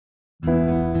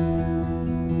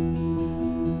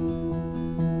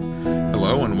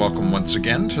once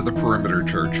again to the Perimeter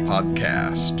Church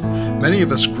podcast. Many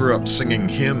of us grew up singing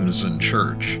hymns in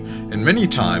church, and many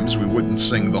times we wouldn't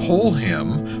sing the whole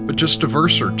hymn, but just a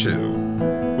verse or two.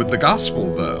 With the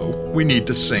gospel, though, we need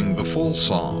to sing the full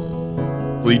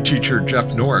song. Lead teacher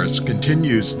Jeff Norris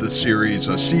continues the series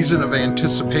A Season of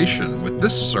Anticipation with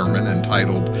this sermon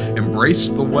entitled Embrace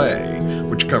the Way,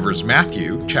 which covers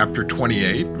Matthew chapter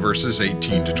 28, verses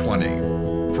 18 to 20.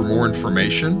 For more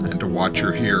information and to watch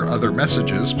or hear other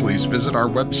messages, please visit our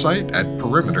website at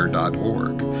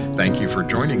perimeter.org. Thank you for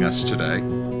joining us today.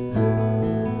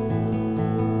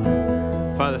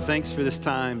 Father, thanks for this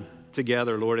time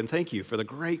together, Lord, and thank you for the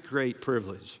great, great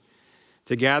privilege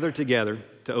to gather together,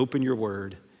 to open your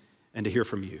word, and to hear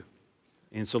from you.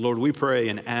 And so, Lord, we pray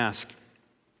and ask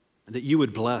that you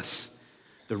would bless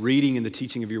the reading and the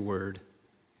teaching of your word,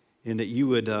 and that you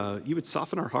would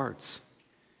soften our hearts.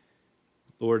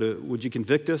 Lord, would you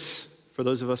convict us for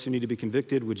those of us who need to be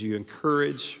convicted? Would you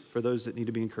encourage for those that need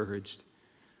to be encouraged?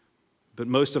 But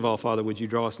most of all, Father, would you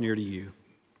draw us near to you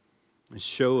and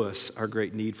show us our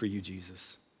great need for you,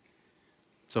 Jesus?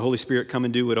 So, Holy Spirit, come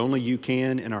and do what only you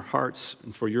can in our hearts,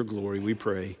 and for your glory, we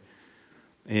pray.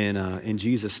 And in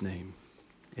Jesus' name,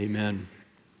 amen.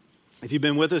 If you've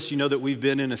been with us, you know that we've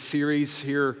been in a series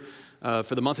here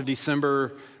for the month of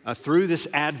December through this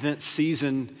Advent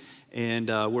season. And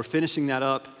we're finishing that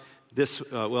up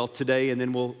today, and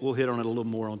then we'll hit on it a little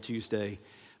more on Tuesday.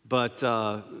 But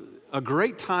a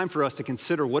great time for us to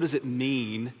consider what does it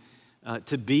mean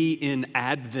to be in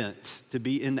Advent, to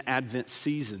be in the Advent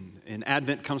season. And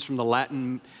Advent comes from the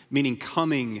Latin meaning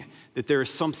coming, that there is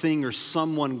something or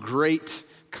someone great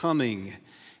coming.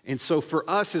 And so for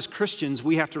us as Christians,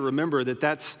 we have to remember that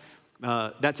that's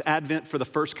Advent for the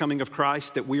first coming of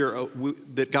Christ,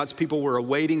 that God's people were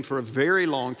awaiting for a very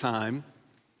long time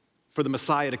for the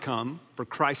Messiah to come, for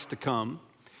Christ to come,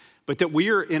 but that we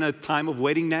are in a time of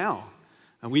waiting now.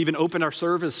 And we even opened our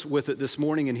service with it this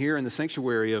morning in here in the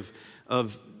sanctuary of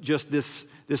just this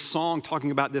song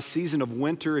talking about this season of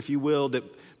winter, if you will,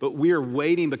 but we are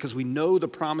waiting because we know the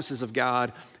promises of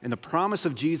God and the promise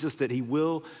of Jesus that he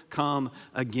will come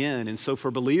again. And so for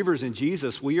believers in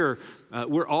Jesus, we're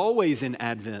always in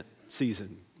Advent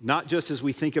season, not just as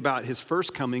we think about his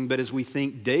first coming, but as we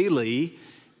think daily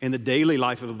in the daily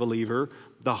life of a believer,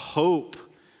 the hope,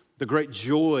 the great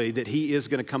joy that he is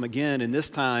going to come again. And this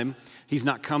time, he's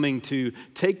not coming to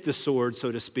take the sword,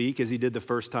 so to speak, as he did the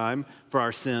first time for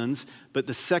our sins, but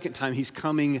the second time he's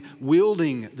coming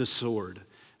wielding the sword.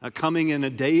 Coming in a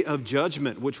day of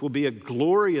judgment, which will be a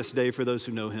glorious day for those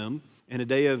who know him, and a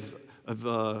day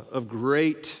of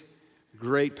great,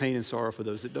 great pain and sorrow for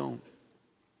those that don't.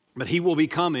 But he will be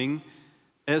coming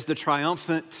as the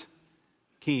triumphant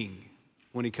king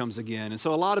when he comes again. And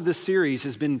so a lot of this series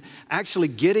has been actually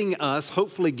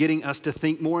hopefully getting us to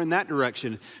think more in that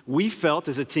direction. We felt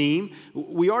as a team,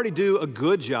 we already do a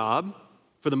good job,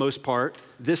 for the most part,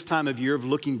 this time of year of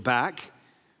looking back.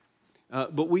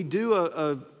 But we do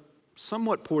a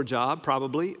somewhat poor job,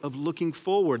 probably, of looking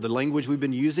forward. The language we've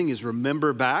been using is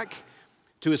remember back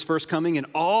to his first coming and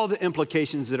all the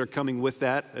implications that are coming with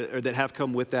that, or that have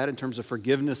come with that in terms of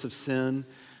forgiveness of sin,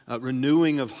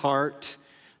 renewing of heart,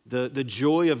 the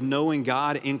joy of knowing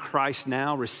God in Christ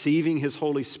now, receiving his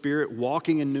Holy Spirit,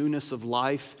 walking in newness of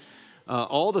life,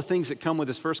 all the things that come with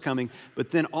his first coming,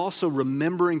 but then also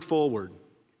remembering forward,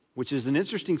 which is an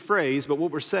interesting phrase, but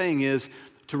what we're saying is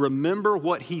to remember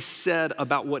what he said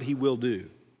about what he will do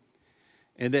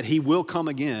and that he will come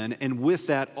again. And with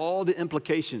that, all the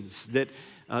implications that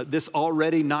this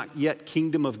already not yet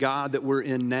kingdom of God that we're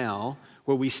in now,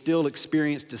 where we still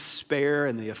experience despair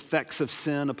and the effects of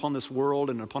sin upon this world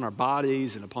and upon our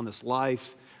bodies and upon this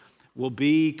life, will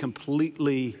be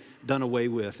completely done away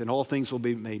with. And all things will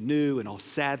be made new, and all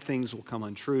sad things will come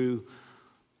untrue.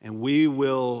 And we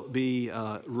will be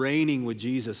reigning with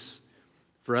Jesus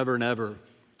forever and ever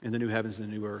in the new heavens and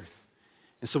the new earth.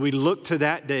 And so we look to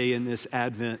that day in this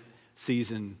Advent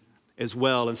season as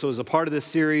well. And so as a part of this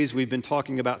series, we've been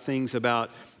talking about things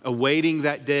about awaiting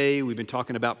that day. We've been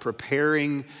talking about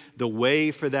preparing the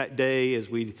way for that day as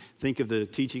we think of the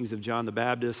teachings of John the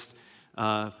Baptist.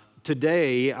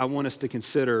 Today, I want us to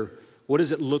consider, what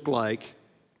does it look like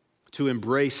to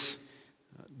embrace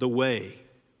the way,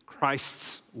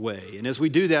 Christ's way? And as we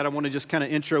do that, I want to just kind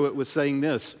of intro it with saying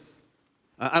this.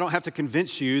 I don't have to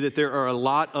convince you that there are a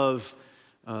lot of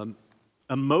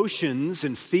emotions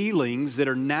and feelings that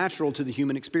are natural to the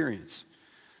human experience.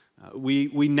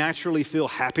 We naturally feel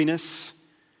happiness,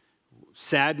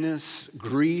 sadness,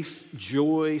 grief,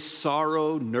 joy,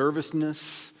 sorrow,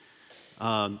 nervousness,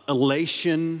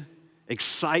 elation,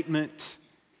 excitement,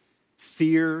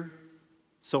 fear,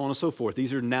 so on and so forth.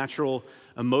 These are natural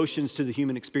emotions to the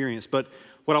human experience. But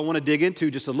what I want to dig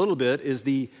into just a little bit is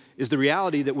the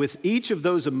reality that with each of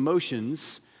those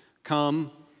emotions come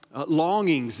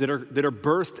longings that are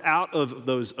birthed out of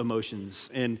those emotions.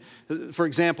 And for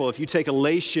example, if you take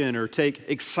elation or take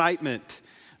excitement,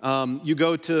 you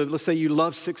go to, let's say you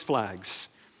love Six Flags.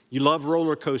 You love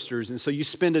roller coasters, and so you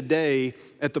spend a day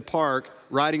at the park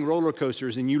riding roller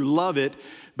coasters, and you love it,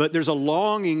 but there's a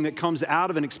longing that comes out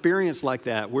of an experience like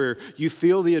that, where you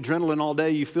feel the adrenaline all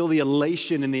day, you feel the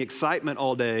elation and the excitement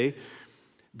all day,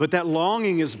 but that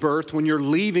longing is birthed when you're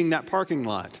leaving that parking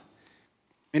lot.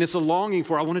 And it's a longing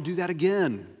for, I want to do that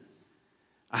again.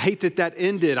 I hate that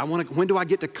ended. When do I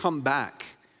get to come back?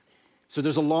 So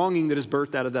there's a longing that is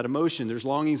birthed out of that emotion. There's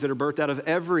longings that are birthed out of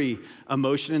every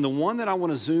emotion. And the one that I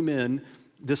want to zoom in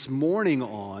this morning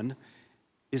on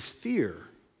is fear.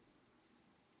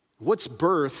 What's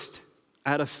birthed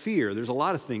out of fear? There's a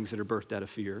lot of things that are birthed out of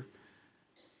fear.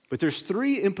 But there's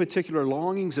three in particular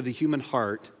longings of the human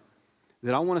heart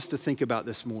that I want us to think about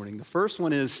this morning. The first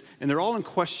one is, and they're all in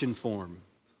question form.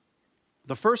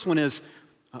 The first one is,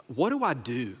 what do I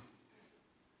do?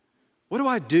 What do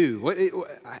I do?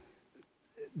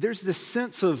 There's this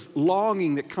sense of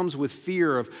longing that comes with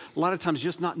fear of a lot of times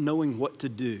just not knowing what to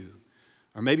do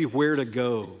or maybe where to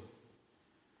go.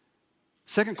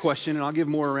 Second question, and I'll give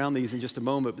more around these in just a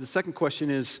moment, but the second question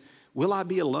is, will I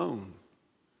be alone?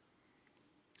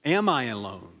 Am I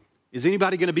alone? Is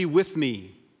anybody going to be with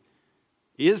me?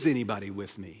 Is anybody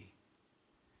with me?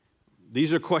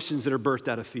 These are questions that are birthed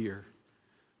out of fear.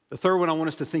 The third one I want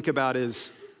us to think about is,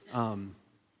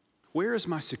 where is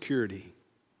my security?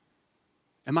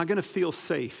 Am I going to feel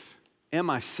safe? Am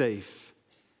I safe?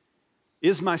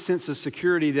 Is my sense of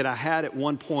security that I had at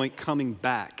one point coming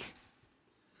back?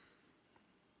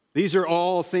 These are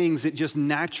all things that just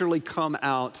naturally come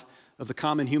out of the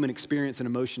common human experience and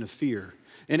emotion of fear.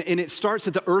 And it starts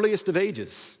at the earliest of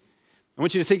ages. I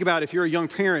want you to think about if you're a young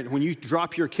parent, when you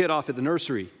drop your kid off at the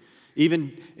nursery,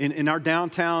 even in our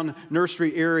downtown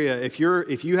nursery area, if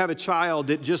you have a child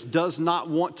that just does not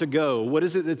want to go, what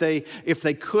is it that if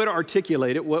they could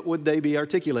articulate it, what would they be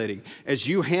articulating? As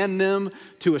you hand them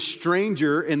to a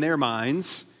stranger in their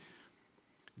minds,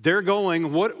 they're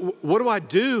going, what do I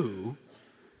do?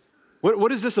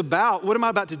 What is this about? What am I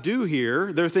about to do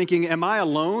here? They're thinking, am I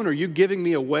alone? Are you giving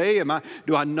me away?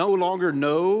 Do I no longer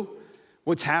know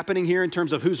what's happening here in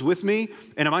terms of who's with me?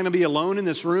 And am I going to be alone in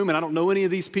this room and I don't know any of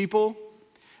these people?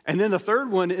 And then the third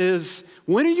one is,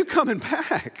 when are you coming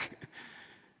back?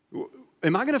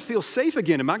 Am I going to feel safe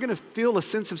again? Am I going to feel a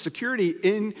sense of security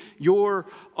in your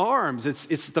arms?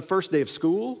 It's the first day of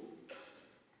school.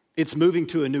 It's moving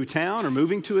to a new town or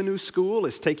moving to a new school.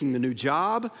 It's taking the new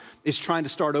job. It's trying to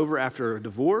start over after a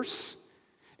divorce.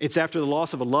 It's after the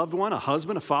loss of a loved one, a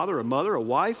husband, a father, a mother, a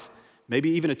wife, maybe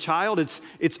even a child.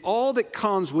 It's all that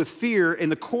comes with fear,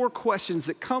 and the core questions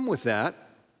that come with that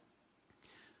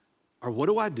are, what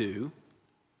do I do?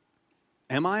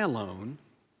 Am I alone?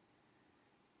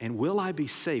 And will I be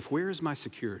safe? Where is my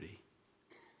security?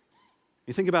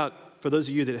 You think about, for those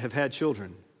of you that have had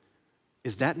children,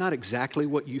 is that not exactly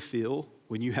what you feel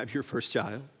when you have your first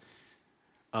child?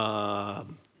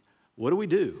 What do we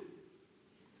do?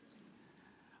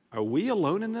 Are we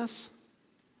alone in this?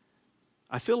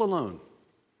 I feel alone.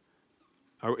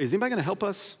 Is anybody going to help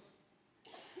us?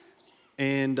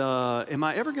 And am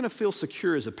I ever going to feel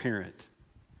secure as a parent?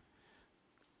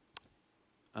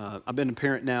 I've been a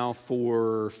parent now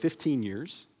for 15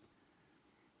 years.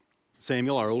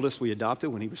 Samuel, our oldest, we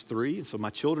adopted when he was 3. And so my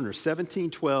children are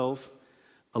 17, 12,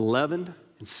 11,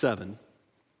 and 7,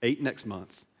 8 next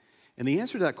month. And the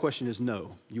answer to that question is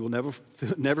no. You will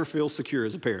never feel secure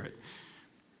as a parent.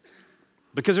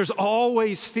 Because there's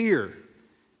always fear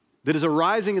that is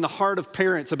arising in the heart of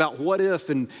parents about what if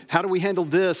and how do we handle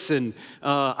this, and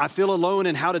I feel alone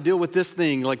in how to deal with this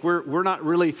thing. Like we're not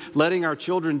really letting our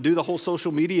children do the whole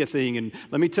social media thing. And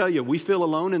let me tell you, we feel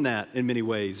alone in that in many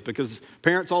ways because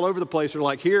parents all over the place are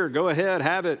like, here, go ahead,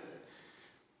 have it.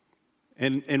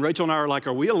 And Rachel and I are like,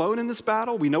 are we alone in this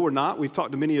battle? We know we're not. We've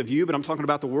talked to many of you, but I'm talking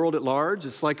about the world at large.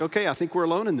 It's like, okay, I think we're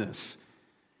alone in this.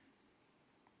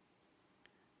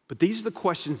 But these are the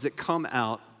questions that come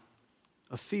out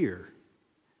of fear.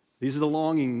 These are the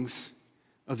longings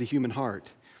of the human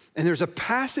heart. And there's a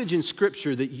passage in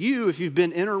Scripture that if you've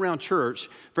been in or around church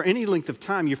for any length of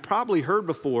time, you've probably heard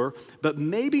before, but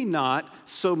maybe not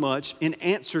so much in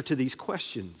answer to these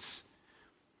questions.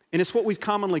 And it's what we've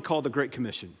commonly called the Great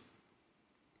Commission.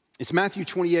 It's Matthew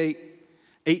 28,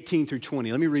 18 through 20.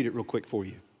 Let me read it real quick for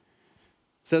you. It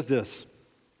says this: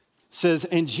 says,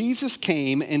 "And Jesus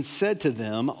came and said to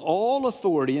them, 'All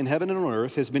authority in heaven and on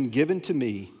earth has been given to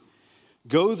me.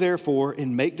 Go therefore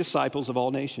and make disciples of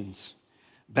all nations,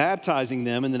 baptizing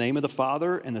them in the name of the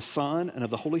Father and the Son and of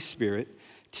the Holy Spirit,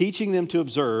 teaching them to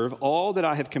observe all that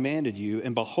I have commanded you.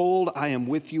 And behold, I am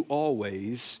with you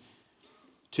always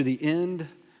to the end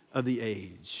of the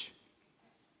age.'"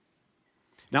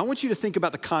 Now, I want you to think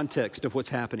about the context of what's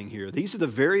happening here. These are the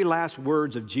very last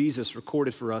words of Jesus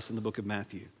recorded for us in the book of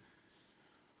Matthew.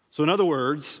 So in other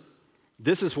words,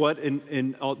 this is what,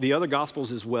 in the other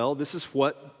Gospels as well, this is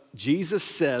what Jesus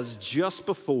says just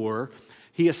before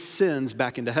he ascends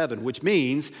back into heaven, which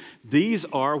means these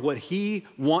are what he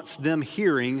wants them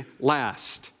hearing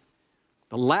last.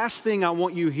 The last thing I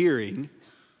want you hearing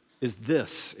is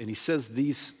this, and he says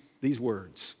these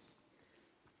words.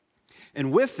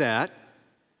 And with that,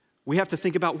 we have to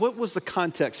think about what was the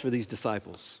context for these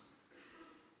disciples.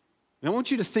 And I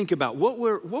want you to think about what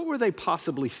were they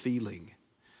possibly feeling?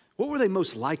 What were they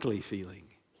most likely feeling?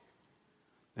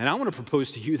 And I want to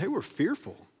propose to you, they were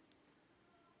fearful.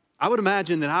 I would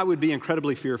imagine that I would be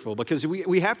incredibly fearful because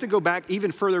we have to go back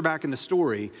even further back in the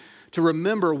story to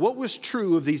remember what was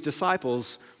true of these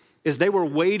disciples as they were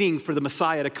waiting for the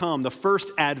Messiah to come, the first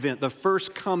advent, the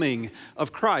first coming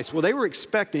of Christ. Well, they were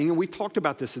expecting, and we've talked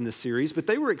about this in this series, but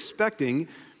they were expecting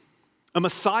a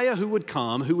Messiah who would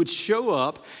come, who would show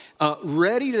up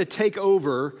ready to take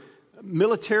over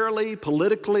militarily,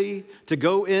 politically, to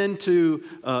go into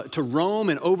to Rome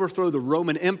and overthrow the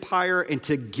Roman Empire and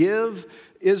to give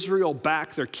Israel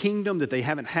back their kingdom that they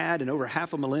haven't had in over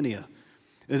half a millennia.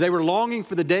 And they were longing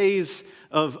for the days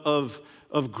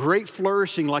of great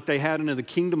flourishing like they had under the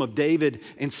kingdom of David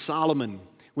and Solomon,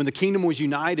 when the kingdom was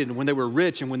united and when they were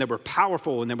rich and when they were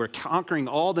powerful and they were conquering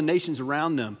all the nations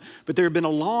around them. But there had been a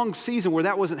long season where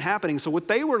that wasn't happening. So what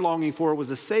they were longing for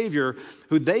was a Savior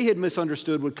who they had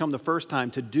misunderstood would come the first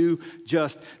time to do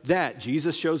just that.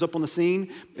 Jesus shows up on the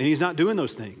scene and he's not doing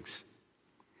those things.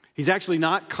 He's actually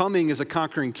not coming as a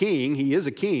conquering king. He is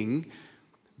a king,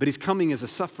 but he's coming as a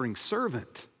suffering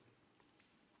servant.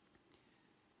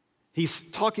 He's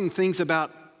talking things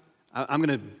about, I'm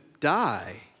going to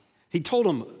die. He told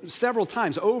them several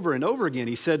times over and over again.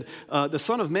 He said, the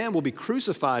Son of Man will be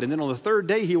crucified, and then on the third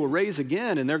day he will raise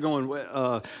again. And they're going,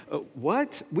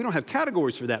 what? We don't have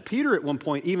categories for that. Peter at one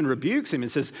point even rebukes him and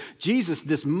says, Jesus,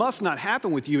 this must not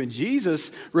happen with you. And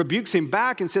Jesus rebukes him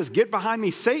back and says, get behind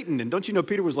me, Satan. And don't you know,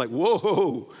 Peter was like,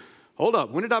 whoa, hold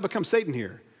up. When did I become Satan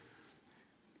here?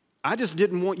 I just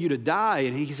didn't want you to die.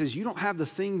 And he says, you don't have the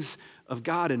things of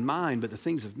God in mind, but the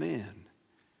things of man.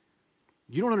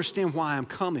 You don't understand why I'm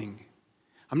coming.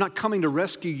 I'm not coming to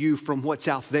rescue you from what's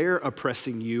out there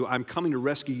oppressing you. I'm coming to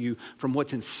rescue you from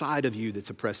what's inside of you that's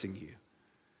oppressing you.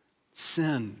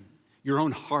 Sin, your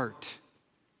own heart.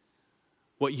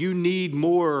 What you need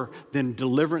more than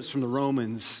deliverance from the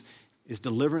Romans is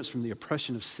deliverance from the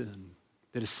oppression of sin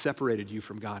that has separated you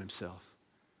from God himself.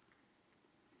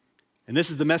 And this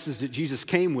is the message that Jesus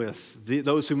came with.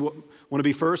 Those who want to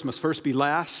be first must first be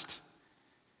last.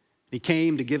 He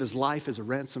came to give his life as a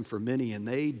ransom for many, and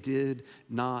they did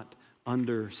not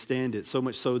understand it. So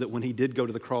much so that when he did go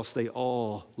to the cross, they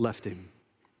all left him.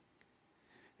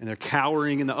 And they're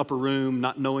cowering in the upper room,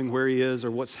 not knowing where he is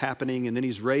or what's happening. And then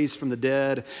he's raised from the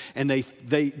dead, and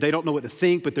they don't know what to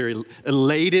think, but they're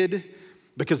elated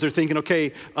because they're thinking,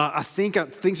 okay, I think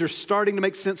things are starting to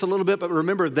make sense a little bit. But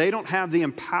remember, they don't have the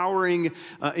empowering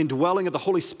indwelling of the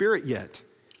Holy Spirit yet.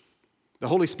 The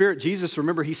Holy Spirit, Jesus,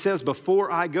 remember, he says,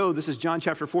 before I go, this is John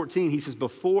chapter 14, he says,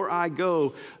 before I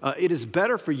go, it is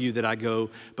better for you that I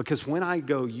go, because when I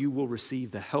go, you will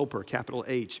receive the helper, capital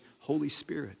H, Holy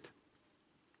Spirit.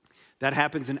 That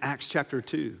happens in Acts chapter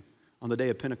 2 on the day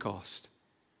of Pentecost,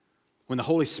 when the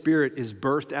Holy Spirit is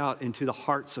birthed out into the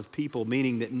hearts of people,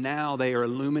 meaning that now they are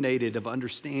illuminated of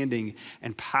understanding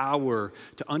and power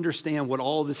to understand what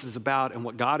all this is about and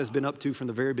what God has been up to from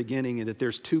the very beginning, and that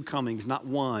there's two comings, not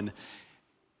one.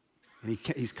 And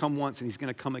he's come once and he's going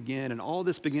to come again. And all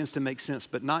this begins to make sense,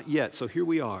 but not yet. So here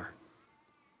we are.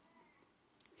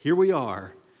 Here we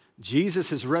are.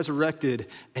 Jesus is resurrected,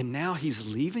 and now he's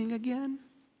leaving again.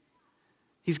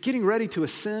 He's getting ready to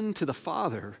ascend to the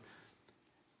Father.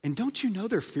 And don't you know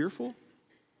they're fearful?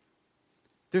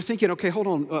 They're thinking, okay, hold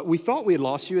on. We thought we had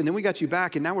lost you, and then we got you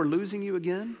back, and now we're losing you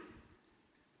again.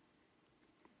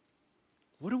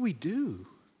 What do we do?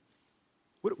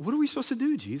 What are we supposed to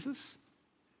do, Jesus?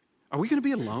 Are we going to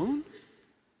be alone?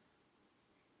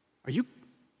 Are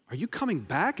you coming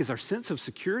back as our sense of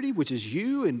security, which is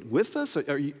you and with us?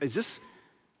 Is this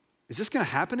going to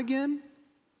happen again?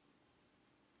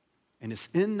 And it's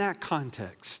in that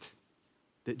context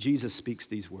that Jesus speaks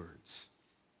these words.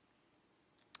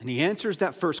 And he answers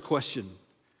that first question.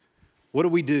 What do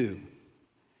we do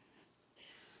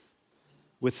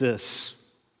with this?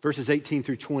 Verses 18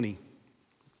 through 20.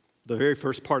 The very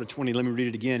first part of 20, let me read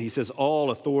it again. He says, all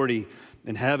authority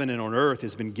in heaven and on earth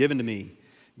has been given to me.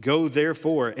 Go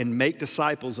therefore and make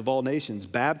disciples of all nations,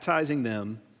 baptizing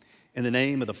them in the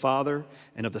name of the Father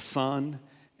and of the Son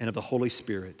and of the Holy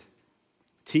Spirit,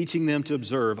 teaching them to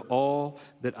observe all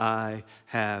that I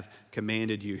have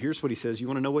commanded you. Here's what he says. You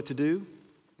want to know what to do?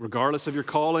 Regardless of your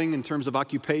calling in terms of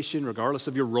occupation, regardless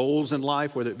of your roles in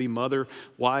life, whether it be mother,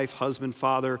 wife, husband,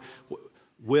 father,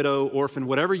 widow, orphan,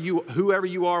 whoever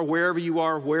you are,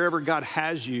 wherever God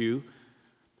has you,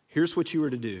 here's what you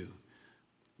are to do.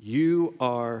 You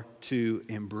are to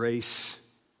embrace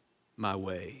my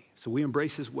way. So we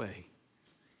embrace his way.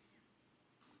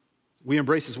 We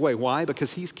embrace his way. Why?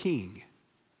 Because he's king.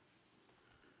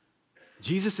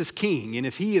 Jesus is king, and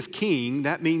if he is king,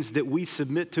 that means that we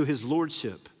submit to his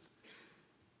lordship.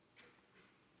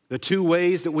 The two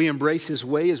ways that we embrace his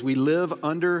way is we live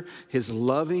under his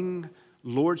loving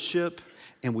lordship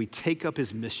and we take up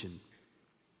his mission.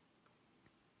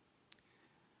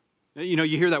 You know,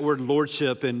 you hear that word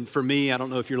lordship, and for me, I don't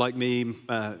know if you're like me,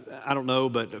 I don't know,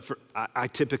 but I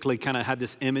typically kind of have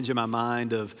this image in my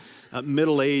mind of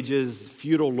Middle Ages,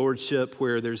 feudal lordship,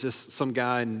 where there's just some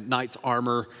guy in knight's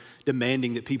armor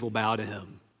demanding that people bow to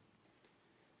him.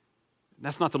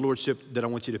 That's not the lordship that I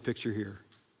want you to picture here.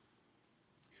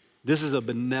 This is a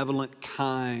benevolent,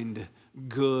 kind,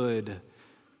 good,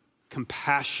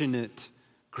 compassionate,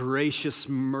 gracious,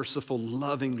 merciful,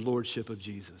 loving lordship of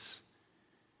Jesus,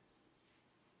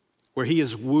 where he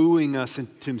is wooing us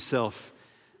into himself,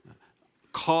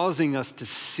 causing us to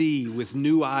see with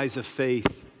new eyes of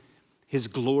faith his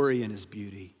glory and his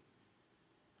beauty.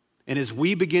 And as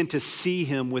we begin to see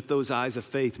him with those eyes of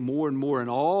faith more and more in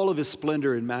all of his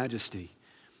splendor and majesty,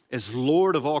 as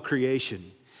Lord of all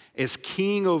creation, as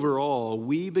King over all,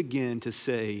 we begin to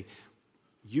say,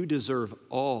 you deserve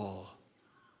all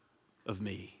of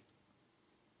me.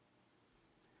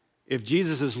 If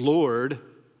Jesus is Lord,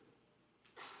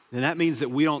 then that means that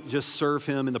we don't just serve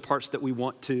him in the parts that we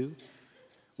want to.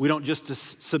 We don't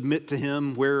just submit to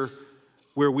him where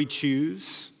we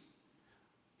choose.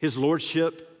 His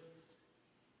lordship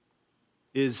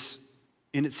is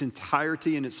in its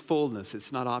entirety and its fullness.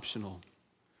 It's not optional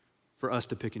for us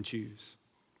to pick and choose.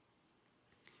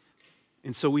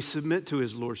 And so we submit to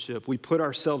his lordship. We put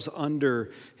ourselves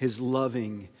under his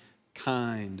loving,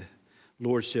 kind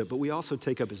lordship, but we also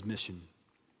take up his mission.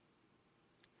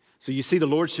 So you see the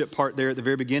lordship part there at the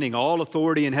very beginning. All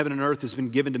authority in heaven and earth has been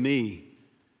given to me.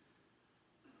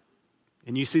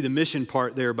 And you see the mission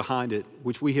part there behind it,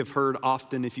 which we have heard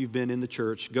often if you've been in the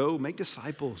church. Go make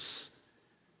disciples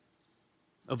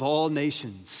of all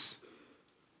nations,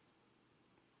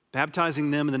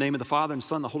 baptizing them in the name of the Father and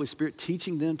Son and the Holy Spirit,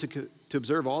 teaching them to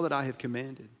observe all that I have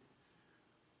commanded.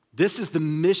 This is the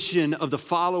mission of the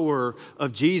follower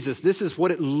of Jesus. This is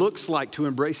what it looks like to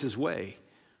embrace his way.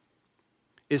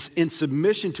 It's in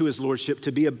submission to his lordship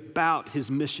to be about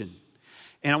his mission.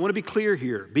 And I want to be clear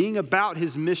here. Being about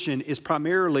his mission is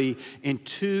primarily in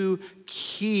two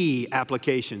key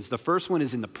applications. The first one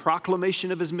is in the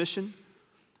proclamation of his mission,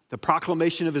 the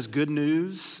proclamation of his good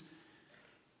news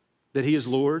that he is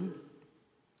Lord.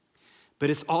 But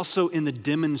it's also in the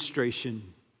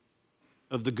demonstration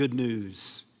of the good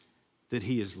news that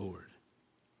he is Lord.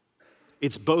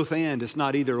 It's both and, it's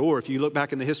not either or. If you look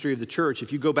back in the history of the church,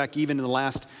 if you go back even in the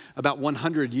last about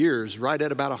 100 years, right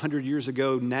at about 100 years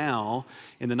ago now,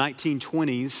 in the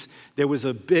 1920s, there was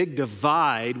a big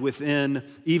divide within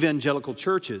evangelical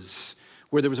churches,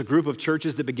 where there was a group of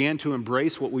churches that began to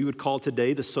embrace what we would call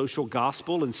today the social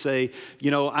gospel and say,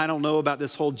 you know, I don't know about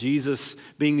this whole Jesus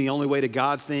being the only way to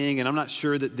God thing, and I'm not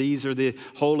sure that these are the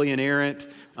holy, inerrant,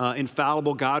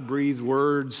 infallible, God-breathed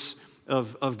words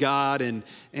of God, and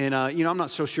you know, I'm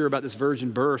not so sure about this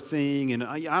virgin birth thing, and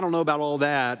I don't know about all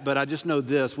that, but I just know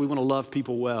this: we want to love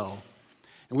people well,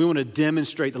 and we want to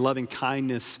demonstrate the loving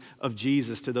kindness of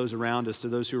Jesus to those around us, to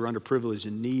those who are underprivileged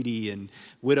and needy, and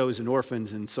widows and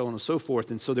orphans, and so on and so forth.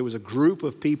 And so there was a group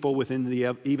of people within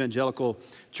the evangelical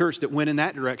church that went in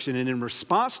that direction, and in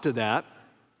response to that,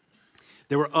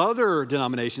 there were other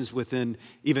denominations within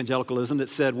evangelicalism that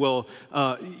said, well,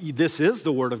 this is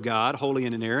the Word of God, holy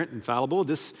and inerrant, infallible.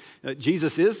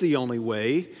 Jesus is the only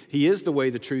way. He is the way,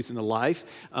 the truth, and the life.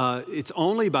 It's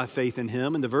only by faith in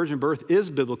him, and the virgin birth is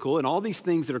biblical, and all these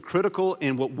things that are critical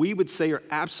and what we would say are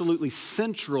absolutely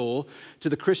central to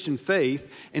the Christian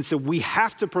faith. And so we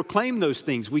have to proclaim those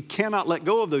things. We cannot let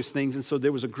go of those things. And so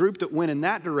there was a group that went in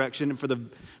that direction, and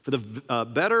For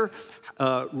the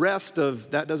rest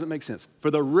of, that doesn't make sense. For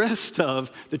the rest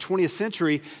of the 20th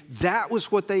century, that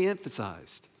was what they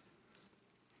emphasized.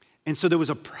 And so there was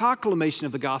a proclamation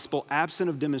of the gospel absent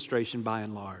of demonstration by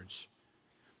and large.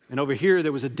 And over here,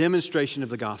 there was a demonstration of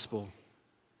the gospel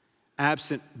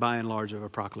absent by and large of a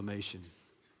proclamation.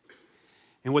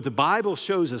 And what the Bible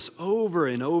shows us over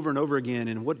and over and over again,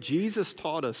 and what Jesus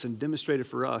taught us and demonstrated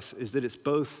for us, is that it's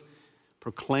both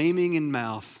proclaiming in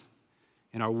mouth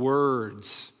and our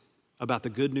words about the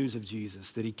good news of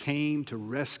Jesus, that he came to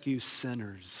rescue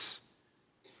sinners.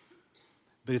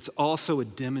 But it's also a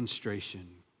demonstration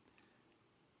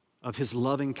of his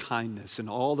loving kindness and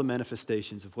all the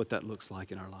manifestations of what that looks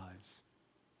like in our lives.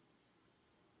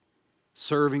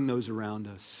 Serving those around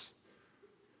us,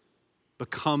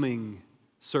 becoming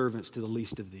servants to the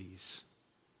least of these,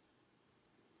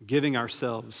 giving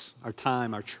ourselves, our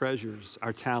time, our treasures,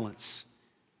 our talents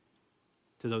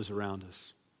to those around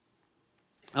us.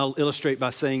 I'll illustrate by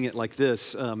saying it like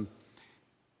this.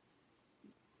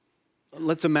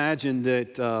 Let's imagine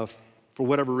that for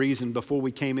whatever reason, before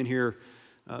we came in here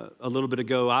a little bit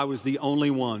ago, I was the only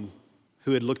one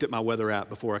who had looked at my weather app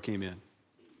before I came in.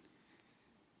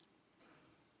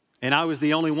 And I was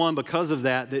the only one because of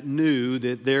that knew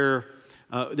that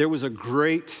there was a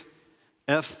great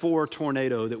F4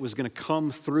 tornado that was going to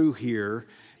come through here,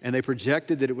 and they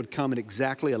projected that it would come at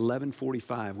exactly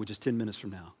 11:45, which is 10 minutes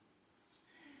from now.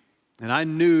 And I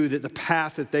knew that the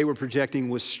path that they were projecting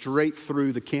was straight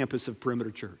through the campus of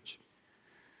Perimeter Church.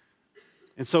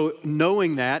 And so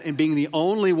knowing that and being the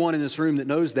only one in this room that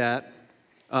knows that,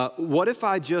 what if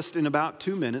I just in about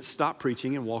 2 minutes stopped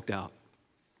preaching and walked out?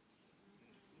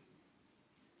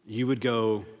 You would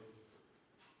go,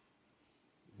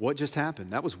 what just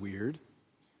happened? That was weird.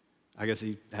 I guess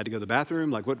he had to go to the bathroom.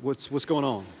 Like, what's going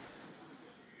on?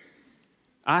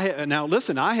 Now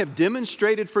listen, I have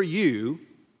demonstrated for you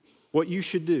what you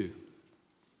should do.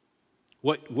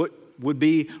 What would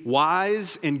be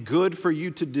wise and good for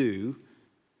you to do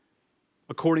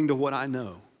according to what I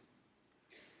know.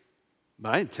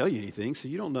 But I didn't tell you anything, so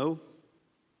you don't know.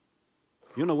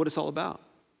 You don't know what it's all about.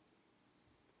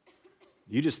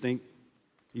 You just think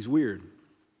he's weird.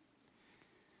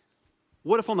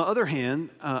 What if, on the other hand,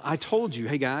 I told you,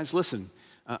 hey guys, listen,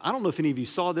 I don't know if any of you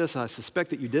saw this. I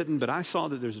suspect that you didn't, but I saw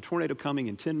that there's a tornado coming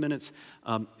in 10 minutes.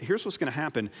 Here's what's going to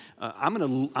happen. I'm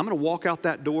going to walk out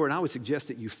that door, and I would suggest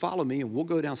that you follow me, and we'll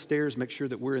go downstairs, make sure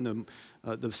that we're in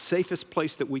the safest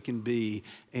place that we can be.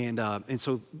 And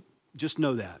so just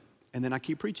know that. And then I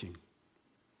keep preaching.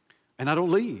 And I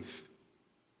don't leave.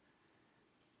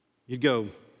 You'd go,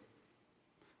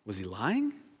 was he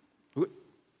lying?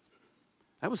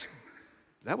 That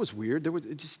was weird.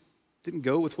 It just didn't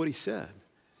go with what he said.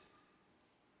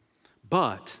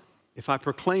 But if I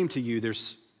proclaim to you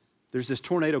there's this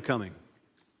tornado coming,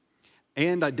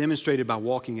 and I demonstrated by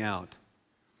walking out,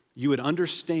 you would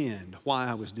understand why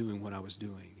I was doing what I was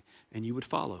doing, and you would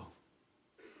follow.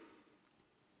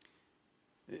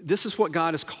 This is what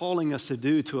God is calling us to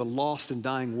do to a lost and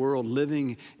dying world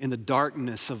living in the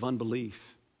darkness of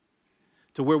unbelief,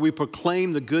 to where we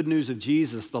proclaim the good news of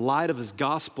Jesus, the light of his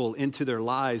gospel into their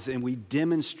lives, and we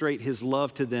demonstrate his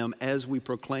love to them as we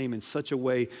proclaim in such a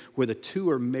way where the two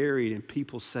are married and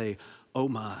people say, oh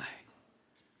my,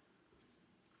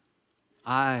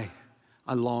 I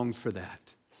long for that.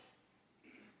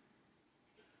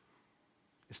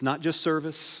 It's not just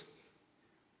service,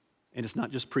 and it's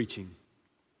not just preaching.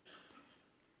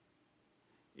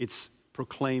 It's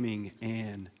proclaiming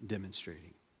and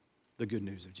demonstrating the good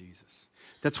news of Jesus.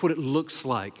 That's what it looks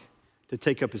like to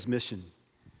take up his mission,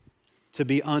 to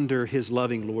be under his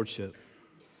loving lordship.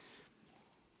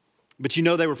 But you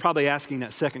know, they were probably asking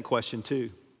that second question too.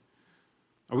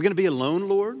 Are we going to be alone,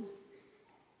 Lord?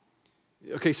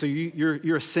 Okay, so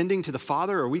you're ascending to the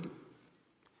Father. Are we?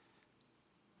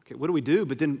 Okay, what do we do?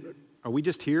 But then, are we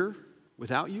just here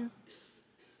without you?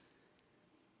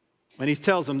 And he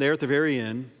tells them there at the very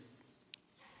end,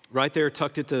 right there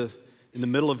tucked in the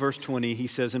middle of verse 20, he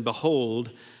says, and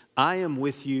behold, I am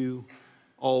with you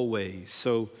always.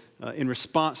 So in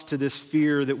response to this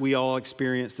fear that we all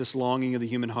experience, this longing of the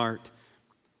human heart,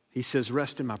 he says,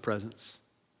 rest in my presence.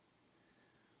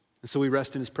 And so we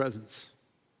rest in his presence.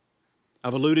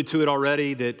 I've alluded to it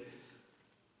already that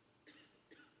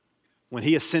when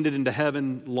he ascended into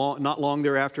heaven, not long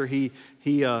thereafter, he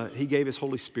gave his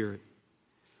Holy Spirit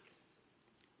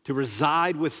to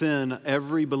reside within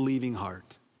every believing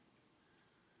heart,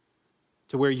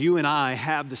 to where you and I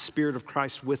have the Spirit of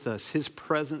Christ with us. His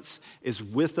presence is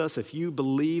with us. If you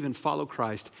believe and follow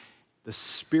Christ, the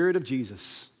Spirit of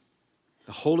Jesus,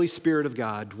 the Holy Spirit of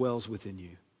God dwells within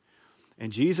you.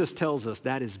 And Jesus tells us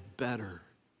that is better.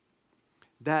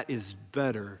 That is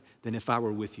better than if I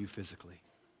were with you physically.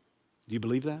 Do you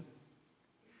believe that?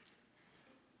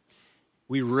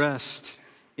 We rest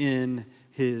in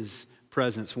his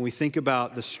presence. When we think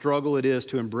about the struggle it is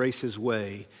to embrace his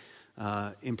way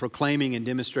in proclaiming and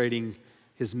demonstrating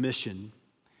his mission,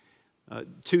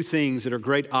 two things that are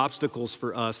great obstacles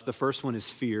for us. The first one is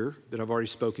fear that I've already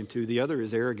spoken to. The other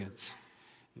is arrogance.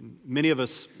 Many of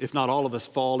us, if not all of us,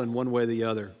 fall in one way or the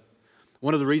other.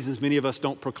 One of the reasons many of us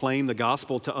don't proclaim the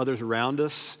gospel to others around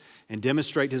us and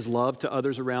demonstrate his love to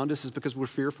others around us is because we're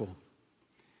fearful.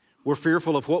 We're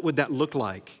fearful of what would that look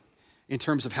like in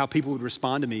terms of how people would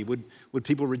respond to me. Would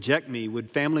people reject me?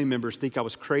 Would family members think I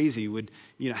was crazy?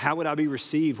 How would I be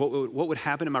received? What would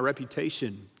happen to my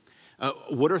reputation?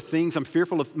 What are things I'm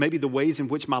fearful of? Maybe the ways in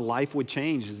which my life would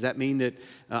change. Does that mean that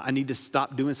I need to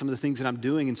stop doing some of the things that I'm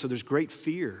doing? And so there's great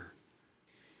fear.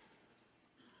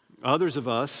 Others of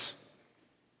us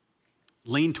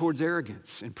lean towards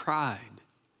arrogance and pride.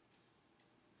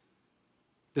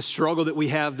 The struggle that we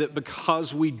have that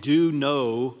because we do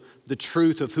know the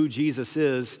truth of who Jesus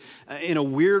is, in a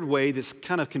weird way that's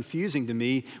kind of confusing to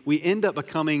me, we end up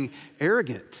becoming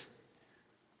arrogant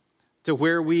to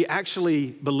where we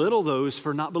actually belittle those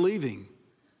for not believing.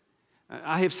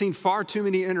 I have seen far too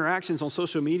many interactions on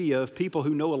social media of people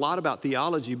who know a lot about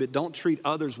theology but don't treat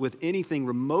others with anything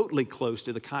remotely close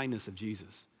to the kindness of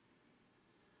Jesus.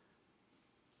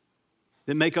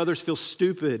 That make others feel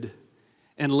stupid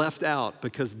and left out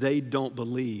because they don't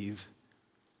believe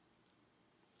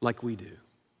like we do.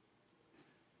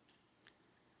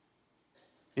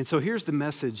 And so here's the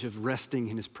message of resting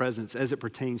in his presence as it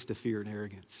pertains to fear and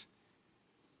arrogance.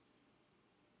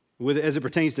 As it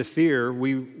pertains to fear,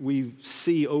 we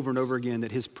see over and over again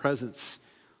that his presence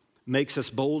makes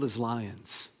us bold as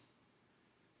lions.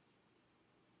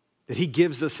 That he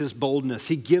gives us his boldness,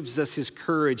 he gives us his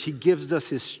courage, he gives us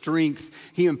his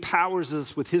strength. He empowers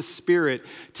us with his spirit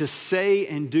to say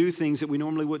and do things that we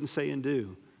normally wouldn't say and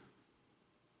do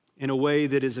in a way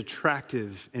that is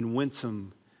attractive and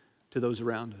winsome to those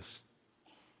around us.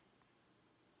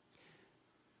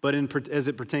 But as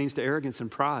it pertains to arrogance and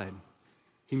pride,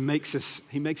 he makes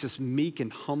us meek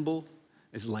and humble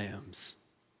as lambs.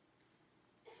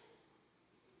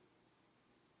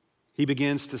 He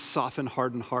begins to soften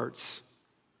hardened hearts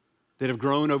that have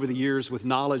grown over the years with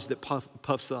knowledge that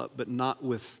puffs up, but not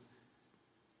with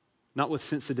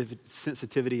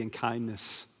sensitivity and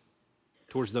kindness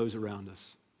towards those around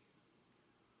us.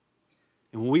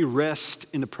 And when we rest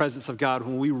in the presence of God,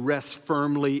 when we rest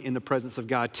firmly in the presence of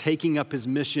God, taking up his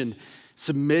mission,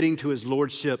 submitting to his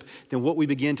lordship, then what we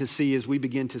begin to see as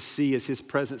his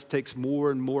presence takes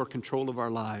more and more control of our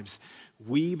lives,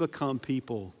 we become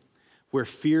people where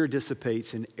fear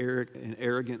dissipates and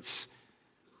arrogance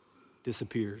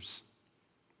disappears.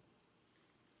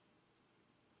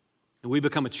 And we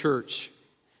become a church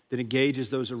that engages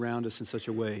those around us in such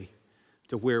a way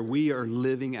to where we are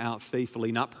living out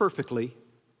faithfully, not perfectly,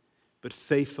 but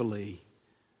faithfully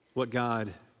what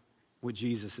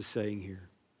Jesus is saying here.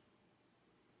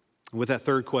 And with that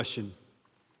third question,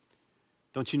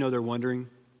 don't you know they're wondering,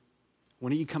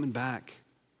 when are you coming back?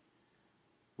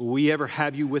 Will we ever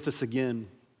have you with us again?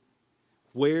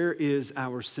 Where is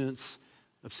our sense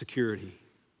of security?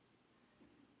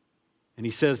 And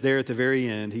he says there at the very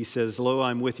end, he says, "Lo,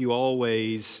 I'm with you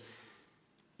always,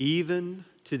 even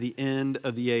to the end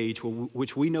of the age,"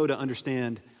 which we know to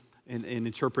understand and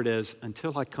interpret as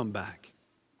until I come back.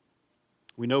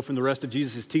 We know from the rest of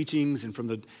Jesus' teachings and from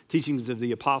the teachings of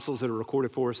the apostles that are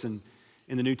recorded for us in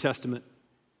the New Testament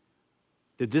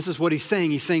that this is what he's saying.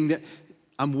 He's saying that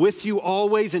I'm with you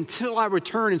always until I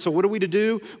return. And so what are we to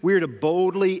do? We are to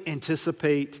boldly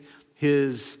anticipate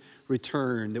his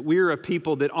return. That we are a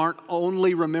people that aren't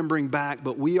only remembering back,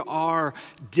 but we are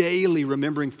daily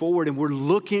remembering forward. And we're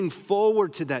looking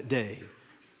forward to that day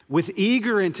with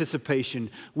eager anticipation,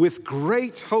 with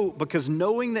great hope, because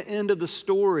knowing the end of the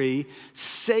story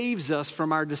saves us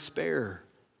from our despair.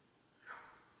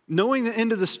 Knowing the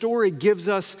end of the story gives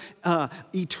us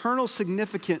eternal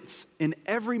significance in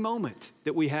every moment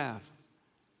that we have,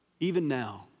 even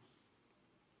now.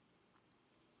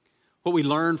 What we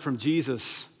learn from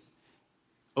Jesus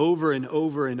over and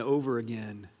over and over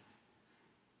again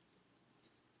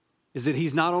is that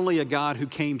he's not only a God who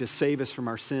came to save us from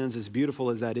our sins, as beautiful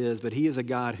as that is, but he is a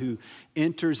God who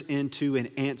enters into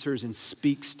and answers and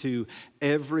speaks to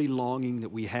every longing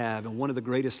that we have. And one of the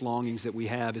greatest longings that we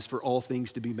have is for all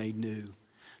things to be made new,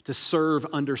 to serve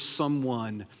under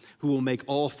someone who will make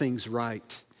all things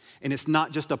right. And it's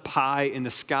not just a pie in the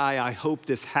sky, I hope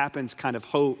this happens kind of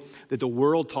hope that the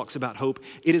world talks about hope.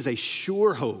 It is a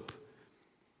sure hope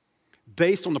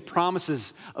based on the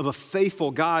promises of a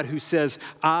faithful God who says,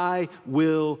 I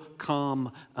will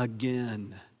come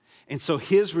again. And so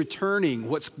his returning,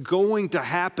 what's going to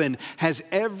happen, has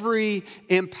every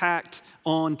impact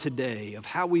on today of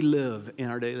how we live in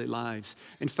our daily lives.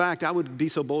 In fact, I would be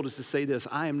so bold as to say this: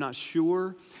 I am not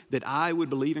sure that I would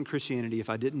believe in Christianity if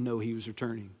I didn't know he was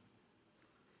returning.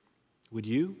 Would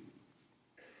you?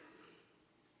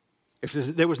 If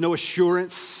there was no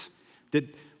assurance that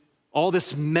all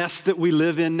this mess that we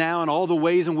live in now and all the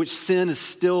ways in which sin is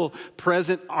still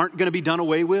present aren't going to be done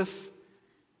away with,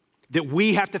 that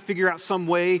we have to figure out some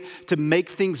way to make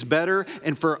things better,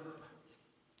 and for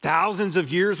thousands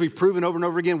of years we've proven over and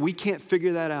over again we can't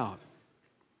figure that out.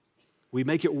 We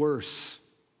make it worse,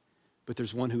 but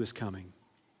there's one who is coming,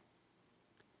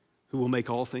 who will make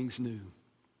all things new.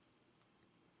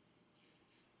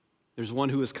 There's one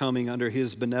who is coming under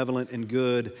his benevolent and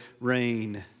good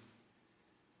reign.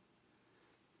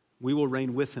 We will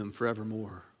reign with him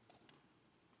forevermore.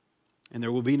 And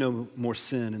there will be no more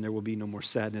sin, and there will be no more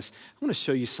sadness. I want to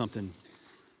show you something.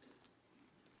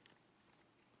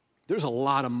 There's a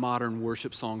lot of modern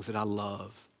worship songs that I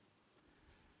love.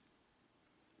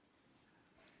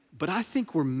 But I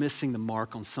think we're missing the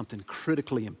mark on something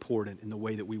critically important in the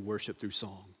way that we worship through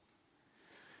song,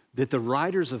 that the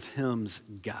writers of hymns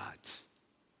got.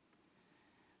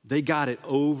 They got it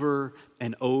over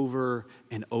and over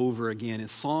and over again. In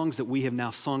songs that we have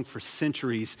now sung for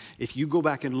centuries, if you go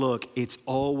back and look, it's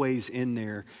always in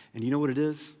there. And you know what it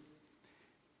is?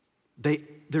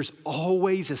 There's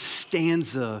always a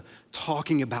stanza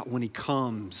talking about when he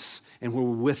comes and we're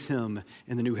with him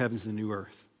in the new heavens and the new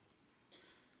earth.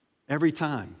 Every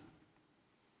time.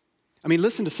 I mean,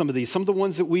 listen to some of these. Some of the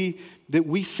ones that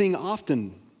we sing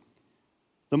often.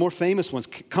 The more famous ones,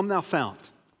 Come Thou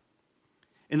Fount.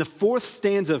 In the fourth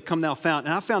stanza of Come Thou Fount,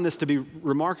 and I found this to be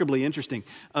remarkably interesting.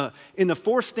 In the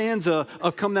fourth stanza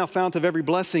of Come Thou Fount of Every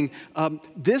Blessing,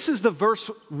 this is the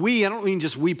verse I don't mean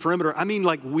just we Perimeter, I mean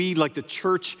like the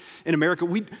church in America,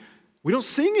 we don't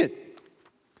sing it.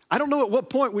 I don't know at what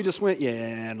point we just went,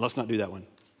 yeah, let's not do that one.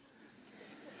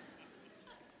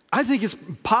 I think it's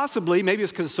possibly, maybe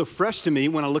it's because it's so fresh to me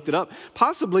when I looked it up,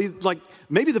 possibly like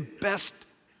maybe the best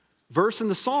verse in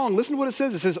the song. Listen to what it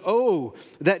says. It says, oh,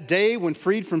 that day when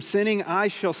freed from sinning, I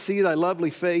shall see thy lovely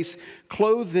face,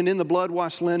 clothed in the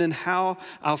blood-washed linen, how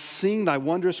I'll sing thy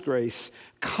wondrous grace.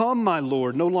 Come, my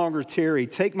Lord, no longer tarry.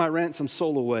 Take my ransom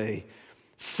soul away.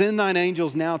 Send thine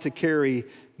angels now to carry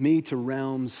me to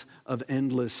realms of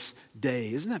endless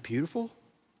day. Isn't that beautiful?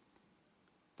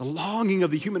 The longing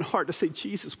of the human heart to say,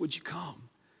 Jesus, would you come?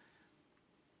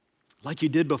 Like you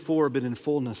did before, but in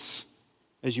fullness,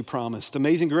 as you promised.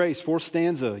 Amazing Grace, fourth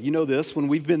stanza. You know this. When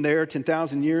we've been there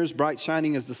 10,000 years, bright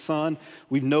shining as the sun,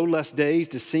 we've no less days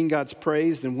to sing God's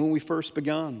praise than when we first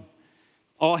begun.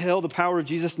 All hail the power of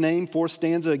Jesus' name, fourth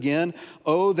stanza again.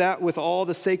 Oh, that with all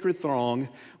the sacred throng,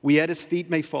 we at his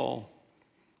feet may fall.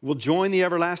 We'll join the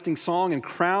everlasting song and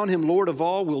crown him Lord of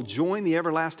all. We'll join the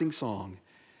everlasting song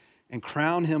and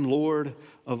crown him Lord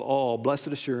of all. Blessed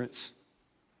assurance.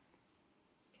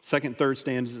 Second, third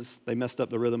stanzas, they messed up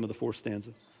the rhythm of the fourth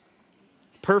stanza.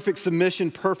 Perfect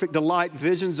submission, perfect delight,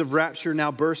 visions of rapture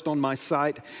now burst on my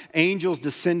sight. Angels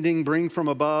descending bring from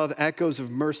above echoes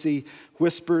of mercy,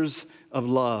 whispers of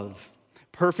love.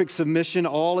 Perfect submission,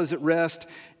 all is at rest.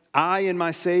 I and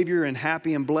my Savior and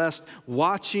happy and blessed,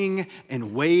 watching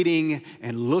and waiting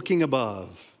and looking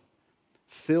above,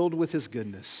 filled with his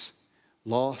goodness,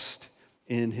 lost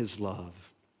in his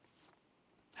love.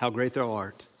 How great thou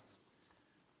art.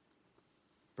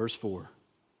 Verse 4,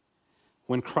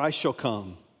 when Christ shall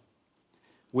come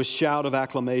with shout of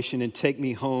acclamation and take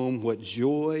me home, what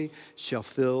joy shall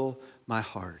fill my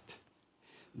heart.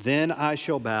 Then I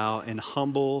shall bow in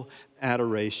humble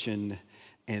adoration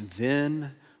and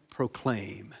then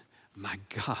proclaim, my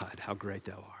God, how great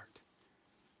thou art.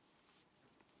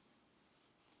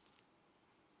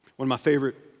 One of my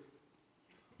favorite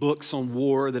books on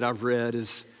war that I've read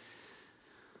is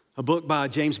a book by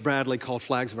James Bradley called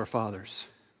Flags of Our Fathers.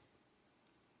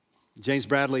 James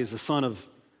Bradley is the son of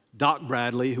Doc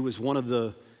Bradley, who was one of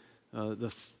the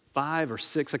 5 or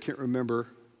 6, I can't remember,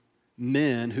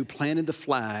 men who planted the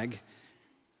flag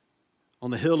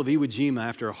on the hill of Iwo Jima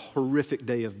after a horrific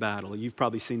day of battle. You've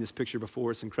probably seen this picture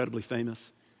before. It's incredibly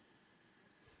famous.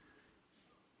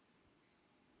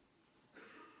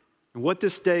 And what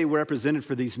this day represented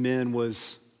for these men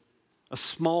was a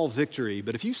small victory.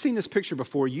 But if you've seen this picture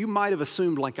before, you might have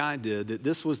assumed, like I did, that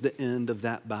this was the end of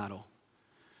that battle.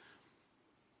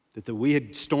 That we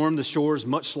had stormed the shores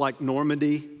much like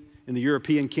Normandy in the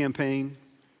European campaign.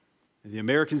 And the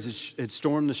Americans had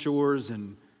stormed the shores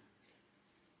and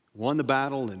won the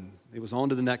battle, and it was on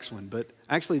to the next one. But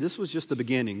actually, this was just the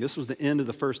beginning. This was the end of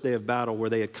the first day of battle where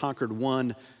they had conquered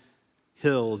one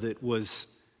hill that was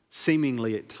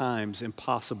seemingly at times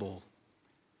impossible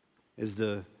as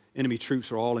the enemy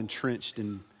troops were all entrenched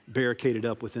and barricaded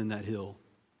up within that hill.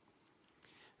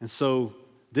 And so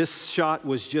this shot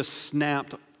was just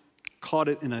snapped, caught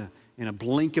it in a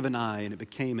blink of an eye, and it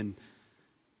became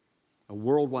a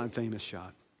worldwide famous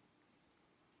shot.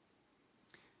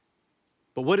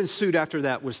 But what ensued after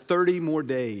that was 30 more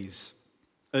days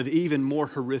of even more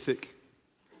horrific,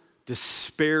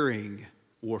 despairing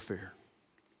warfare.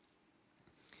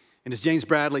 And as James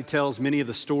Bradley tells many of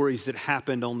the stories that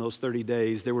happened on those 30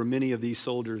 days, there were many of these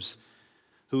soldiers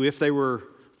who, if they were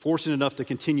fortunate enough to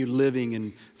continue living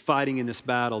and fighting in this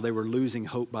battle, they were losing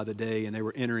hope by the day, and they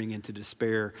were entering into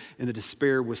despair. And the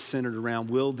despair was centered around,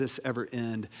 will this ever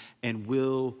end, and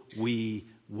will we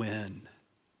win?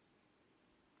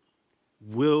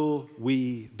 Will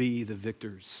we be the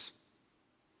victors?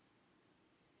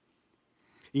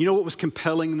 You know what was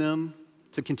compelling them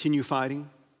to continue fighting?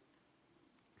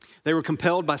 They were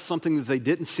compelled by something that they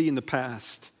didn't see in the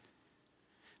past,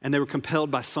 and they were compelled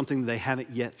by something that they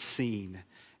haven't yet seen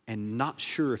and not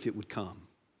sure if it would come.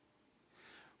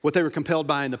 What they were compelled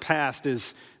by in the past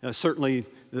is certainly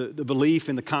the belief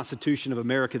in the Constitution of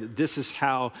America that this is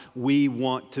how we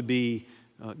want to be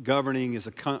governing as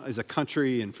a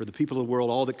country, and for the people of the world,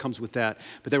 all that comes with that.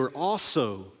 But they were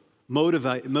also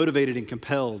motivated and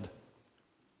compelled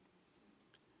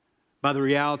by the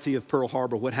reality of Pearl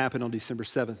Harbor, what happened on December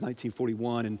 7th,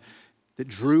 1941, and that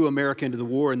drew America into the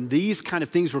war. And these kind of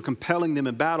things were compelling them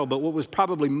in battle, but what was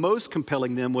probably most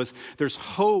compelling them was there's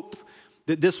hope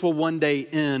that this will one day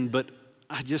end, but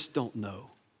I just don't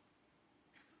know.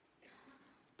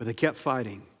 But they kept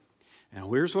fighting. Now,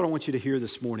 here's what I want you to hear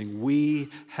this morning.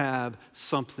 We have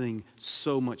something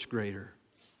so much greater.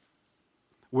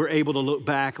 We're able to look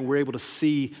back and we're able to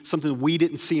see something that we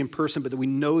didn't see in person, but that we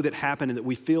know that happened and that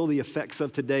we feel the effects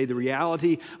of today. The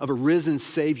reality of a risen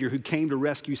Savior who came to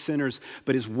rescue sinners,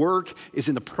 but his work is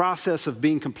in the process of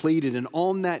being completed. And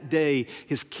on that day,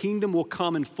 his kingdom will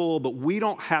come in full, but we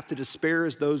don't have to despair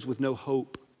as those with no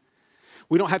hope.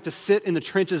 We don't have to sit in the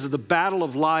trenches of the battle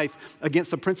of life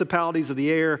against the principalities of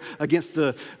the air, against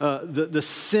the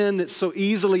sin that so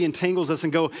easily entangles us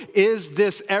and go, is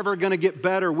this ever going to get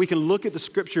better? We can look at the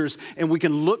scriptures and we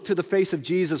can look to the face of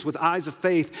Jesus with eyes of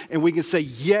faith and we can say,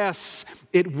 yes,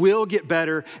 it will get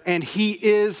better and he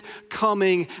is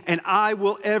coming and I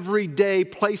will every day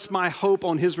place my hope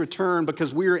on his return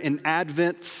because we're in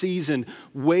Advent season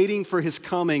waiting for his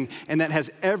coming, and that has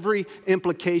every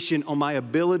implication on my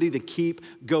ability to keep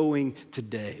going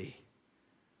today.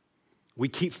 We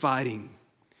keep fighting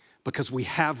because we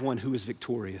have one who is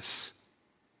victorious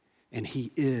and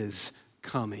he is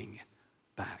coming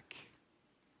back.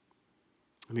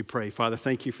 Let me pray. Father,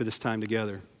 thank you for this time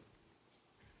together.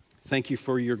 Thank you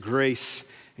for your grace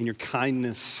and your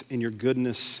kindness and your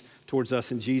goodness towards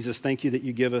us in Jesus. Thank you that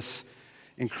you give us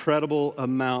incredible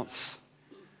amounts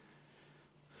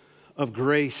of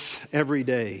grace every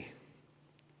day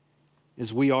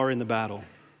as we are in the battle.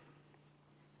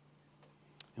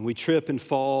 And we trip and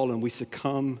fall and we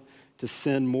succumb to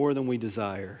sin more than we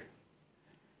desire.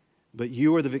 But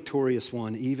you are the victorious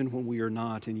one even when we are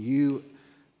not. And you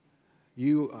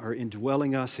are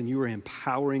indwelling us and you are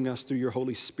empowering us through your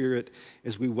Holy Spirit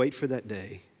as we wait for that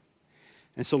day.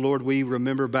 And so, Lord, we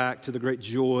remember back to the great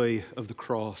joy of the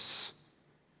cross,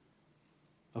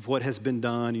 of what has been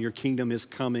done. Your kingdom is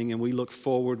coming, and we look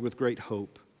forward with great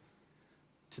hope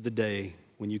to the day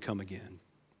when you come again.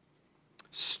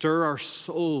 Stir our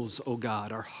souls, O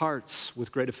God, our hearts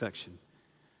with great affection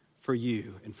for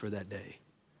you and for that day.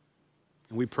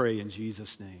 And we pray in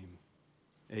Jesus' name,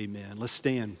 amen. Let's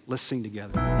stand, let's sing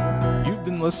together. You've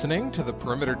been listening to the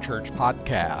Perimeter Church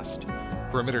podcast.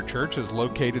 Perimeter Church is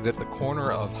located at the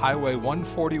corner of Highway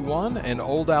 141 and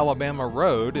Old Alabama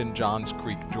Road in Johns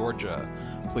Creek, Georgia.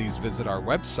 Please visit our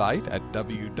website at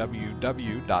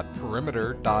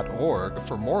www.perimeter.org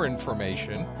for more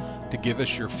information, to give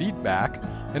us your feedback,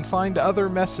 and find other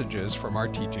messages from our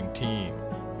teaching team.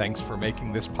 Thanks for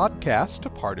making this podcast a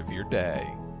part of your day.